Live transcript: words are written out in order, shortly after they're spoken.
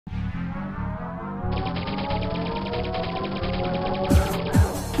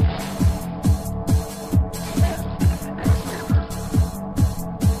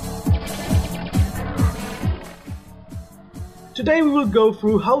Today we will go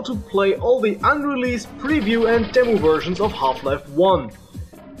through how to play all the unreleased preview and demo versions of Half-Life 1.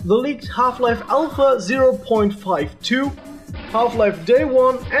 The leaked Half-Life Alpha 0.52, Half-Life Day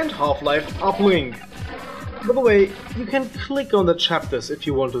 1 and Half-Life Uplink. By the way, you can click on the chapters if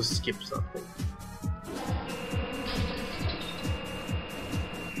you want to skip something.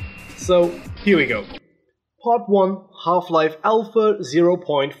 So, here we go. Part 1, Half-Life Alpha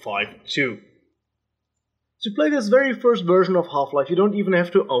 0.52. To play this very first version of Half-Life, you don't even have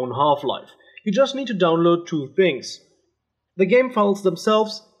to own Half-Life. You just need to download two things: the game files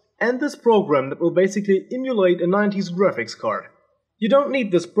themselves and this program that will basically emulate a 90s graphics card. You don't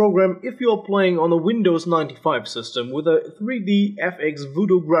need this program if you are playing on a Windows 95 system with a 3D FX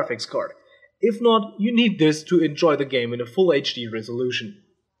Voodoo graphics card. If not, you need this to enjoy the game in a full HD resolution.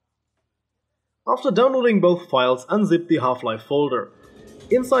 After downloading both files, unzip the Half-Life folder.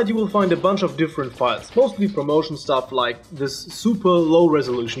 Inside you will find a bunch of different files, mostly promotion stuff like this super low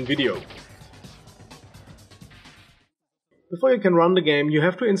resolution video. Before you can run the game, you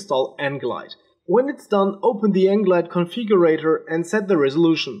have to install nGlide. When it's done, open the nGlide configurator and set the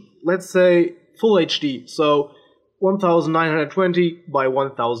resolution. Let's say Full HD, so 1920 by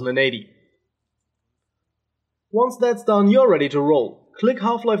 1080. Once that's done, you're ready to roll. Click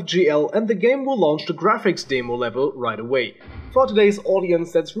Half-Life GL and the game will launch the graphics demo level right away. For today's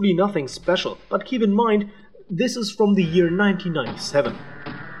audience, that's really nothing special, but keep in mind, this is from the year 1997.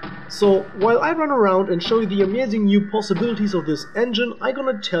 So, while I run around and show you the amazing new possibilities of this engine, I'm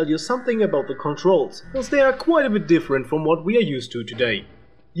gonna tell you something about the controls, because they are quite a bit different from what we are used to today.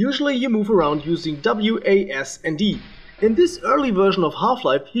 Usually you move around using W, A, S and E. In this early version of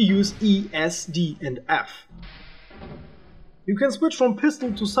Half-Life, you use E, S, D and F. You can switch from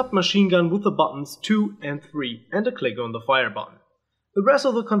pistol to submachine gun with the buttons 2 and 3 and a click on the fire button. The rest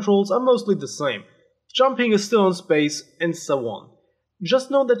of the controls are mostly the same. Jumping is still on space and so on.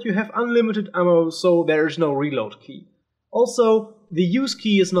 Just know that you have unlimited ammo, so there is no reload key. Also, the use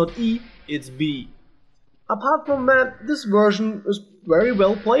key is not E, it's B. Apart from that, this version is very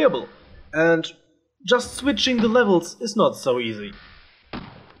well playable, and just switching the levels is not so easy.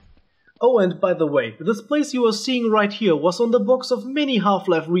 Oh, and by the way, this place you are seeing right here was on the box of many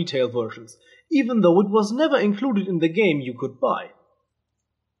Half-Life retail versions, even though it was never included in the game you could buy.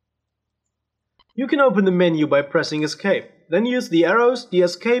 You can open the menu by pressing Escape, then use the arrows, the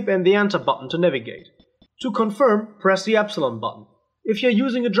Escape and the Enter button to navigate. To confirm, press the Epsilon button. If you're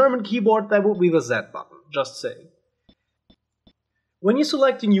using a German keyboard, that will be the Z button, just saying. When you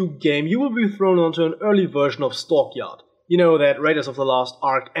select a new game, you will be thrown onto an early version of Stockyard. You know, that Raiders of the Lost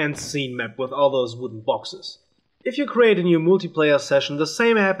Ark end scene map with all those wooden boxes. If you create a new multiplayer session, the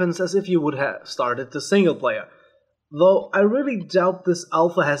same happens as if you would have started the single player. Though I really doubt this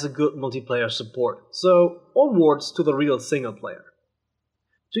alpha has a good multiplayer support, so onwards to the real single player.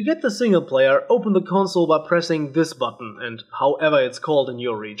 To get the single player, open the console by pressing this button, and however it's called in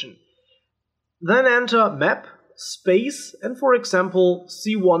your region. Then enter Map, Space, and for example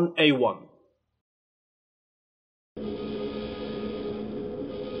C1A1.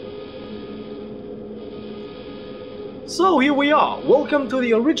 So here we are, welcome to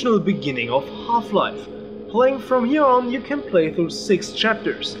the original beginning of Half-Life. Playing from here on, you can play through 6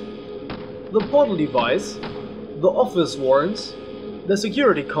 chapters. The portal device, the office warrants, the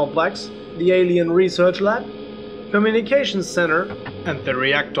security complex, the alien research lab, communications center and the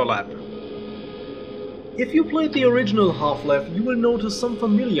reactor lab. If you played the original Half-Life, you will notice some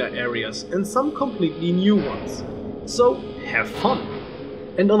familiar areas and some completely new ones. So have fun!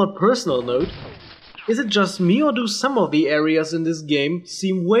 And on a personal note, is it just me or do some of the areas in this game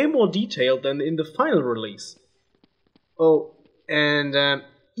seem way more detailed than in the final release? Oh, and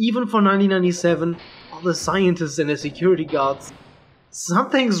even for 1997, all the scientists and the security guards,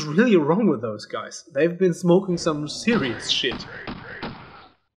 something's really wrong with those guys. They've been smoking some serious shit.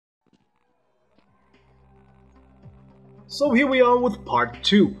 So here we are with part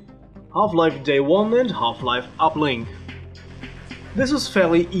 2, Half-Life Day 1 and Half-Life Uplink. This is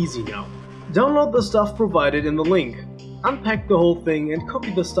fairly easy now. Download the stuff provided in the link, unpack the whole thing and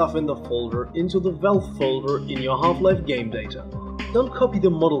copy the stuff in the folder into the Valve folder in your Half-Life game data. Don't copy the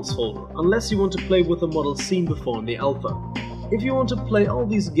models folder, unless you want to play with the models seen before in the alpha. If you want to play all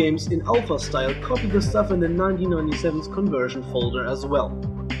these games in alpha style, copy the stuff in the 1997's conversion folder as well.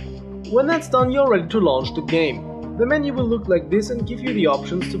 When that's done, you're ready to launch the game. The menu will look like this and give you the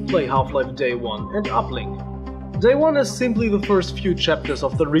options to play Half-Life Day 1 and Uplink. Day 1 is simply the first few chapters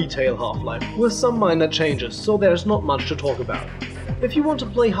of the retail Half-Life, with some minor changes, so there's not much to talk about. If you want to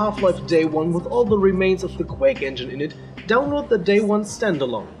play Half-Life Day 1 with all the remains of the Quake engine in it, download the Day 1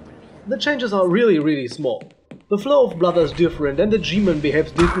 standalone. The changes are really small. The flow of blood is different and the G-Man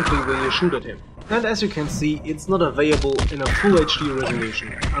behaves differently when you shoot at him. And as you can see, it's not available in a full HD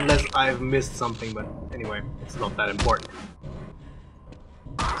resolution, unless I've missed something, but anyway, it's not that important.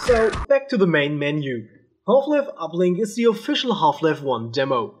 So, back to the main menu. Half-Life Uplink is the official Half-Life 1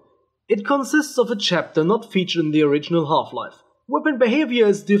 demo. It consists of a chapter not featured in the original Half-Life. Weapon behavior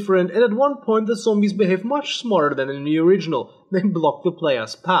is different, and at one point the zombies behave much smarter than in the original. They block the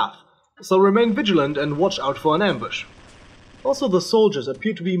player's path. So remain vigilant and watch out for an ambush. Also, the soldiers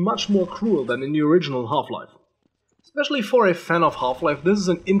appear to be much more cruel than in the original Half-Life. Especially for a fan of Half-Life, this is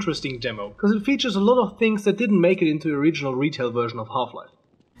an interesting demo, because it features a lot of things that didn't make it into the original retail version of Half-Life.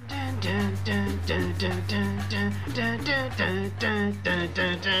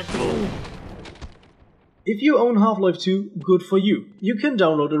 If you own Half-Life 2, good for you. You can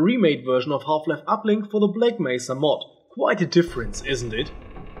download a remade version of Half-Life Uplink for the Black Mesa mod. Quite a difference, isn't it?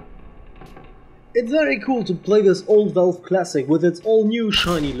 It's very cool to play this old Valve classic with its all-new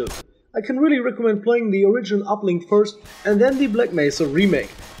shiny look. I can really recommend playing the original Uplink first and then the Black Mesa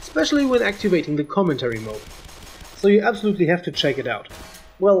remake, especially when activating the commentary mode. So you absolutely have to check it out.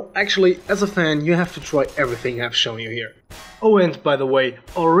 Well, actually, as a fan, you have to try everything I've shown you here. Oh, and by the way,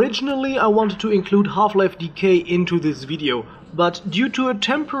 originally I wanted to include Half-Life DK into this video, but due to a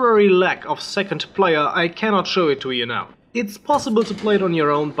temporary lack of second player, I cannot show it to you now. It's possible to play it on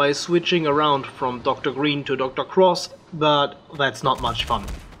your own by switching around from Dr. Green to Dr. Cross, but that's not much fun.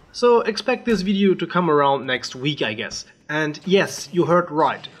 So expect this video to come around next week, I guess. And yes, you heard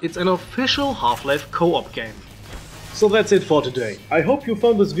right, it's an official Half-Life co-op game. So that's it for today. I hope you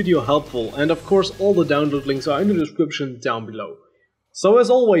found this video helpful, and of course all the download links are in the description down below. So as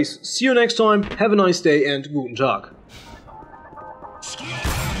always, see you next time, have a nice day and guten Tag.